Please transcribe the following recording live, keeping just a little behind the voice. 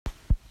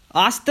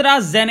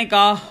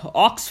AstraZeneca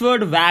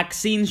Oxford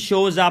vaccine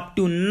shows up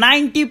to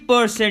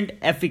 90%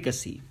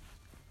 efficacy.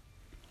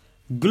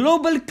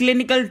 Global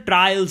clinical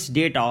trials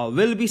data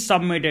will be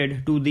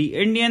submitted to the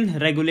Indian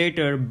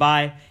regulator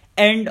by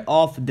end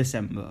of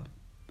December.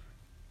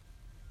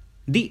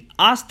 The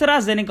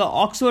AstraZeneca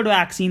Oxford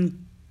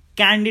vaccine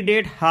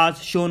candidate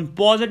has shown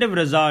positive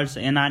results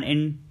in an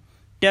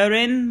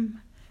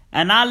interim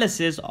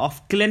analysis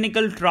of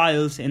clinical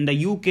trials in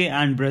the UK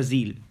and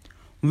Brazil,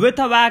 with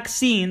a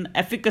vaccine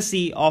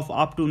efficacy of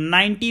up to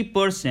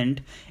 90%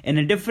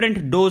 in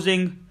different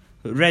dosing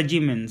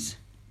regimens.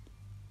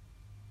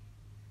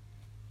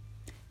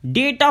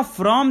 Data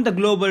from the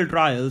global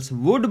trials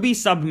would be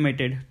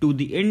submitted to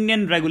the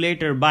Indian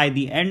regulator by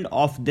the end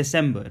of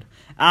December,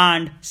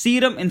 and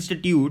Serum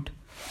Institute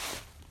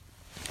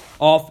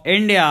of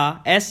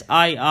India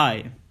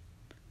 (SII),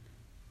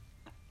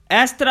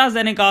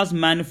 AstraZeneca's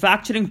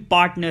manufacturing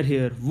partner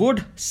here,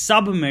 would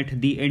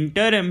submit the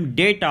interim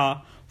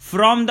data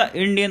from the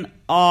Indian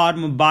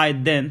arm by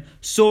then,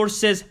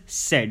 sources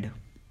said.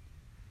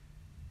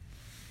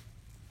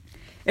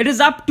 It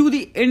is up to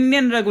the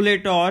Indian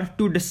regulator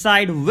to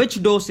decide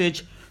which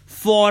dosage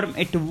form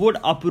it would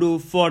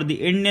approve for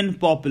the Indian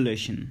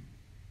population.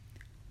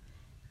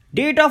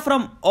 Data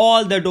from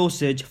all the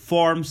dosage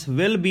forms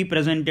will be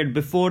presented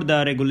before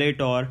the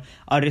regulator,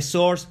 a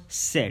resource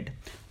said.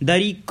 The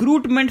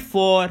recruitment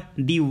for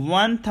the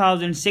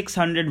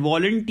 1,600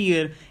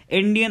 volunteer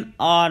Indian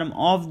arm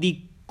of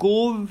the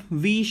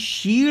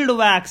Covishield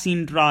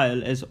vaccine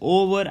trial is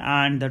over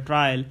and the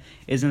trial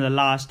is in the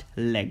last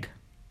leg.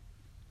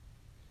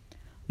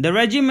 The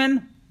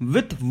regimen,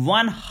 with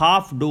one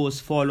half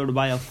dose followed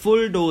by a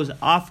full dose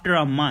after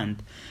a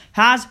month,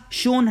 has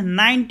shown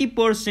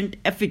 90%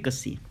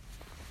 efficacy.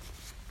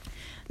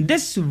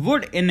 This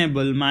would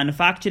enable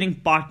manufacturing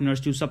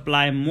partners to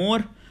supply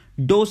more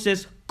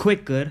doses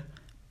quicker.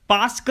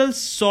 Pascal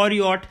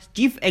Soriot,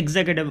 Chief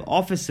Executive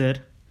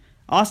Officer,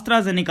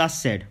 AstraZeneca,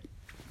 said,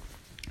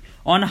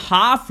 "On a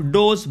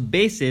half-dose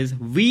basis,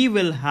 we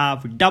will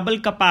have double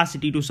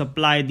capacity to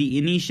supply the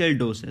initial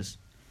doses.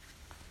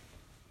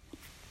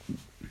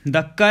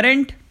 The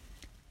current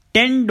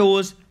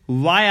 10-dose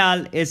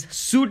vial is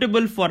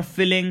suitable for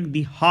filling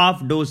the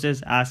half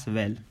doses as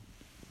well."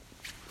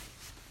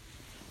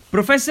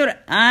 Professor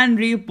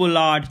Andrew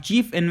Pollard,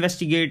 chief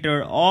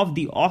investigator of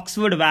the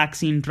Oxford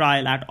vaccine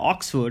trial at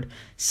Oxford,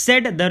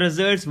 said the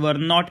results were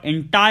not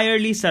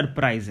entirely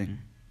surprising.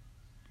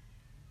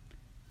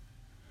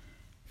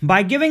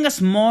 "By giving a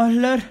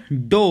smaller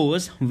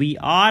dose, we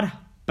are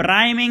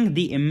priming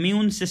the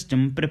immune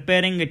system,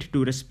 preparing it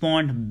to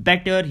respond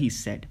better," he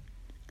said.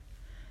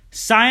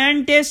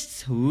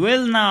 "Scientists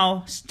will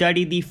now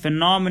study the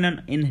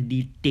phenomenon in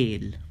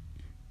detail."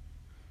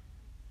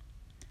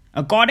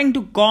 According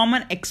to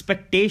common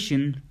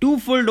expectation, 2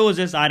 full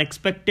doses are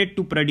expected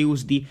to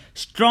produce the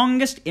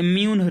strongest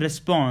immune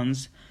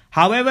response.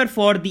 However,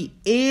 for the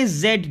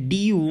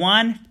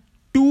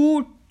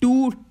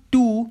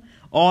AZD1222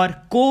 or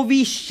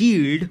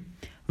Covishield,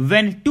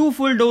 when 2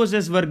 full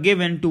doses were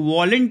given to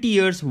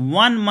volunteers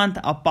 1 month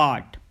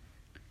apart,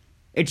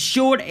 it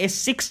showed a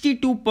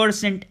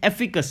 62%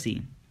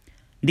 efficacy.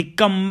 The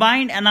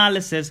combined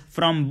analysis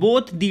from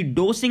both the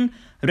dosing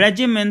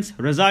regimens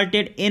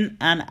resulted in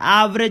an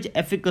average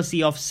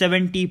efficacy of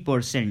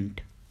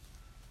 70%.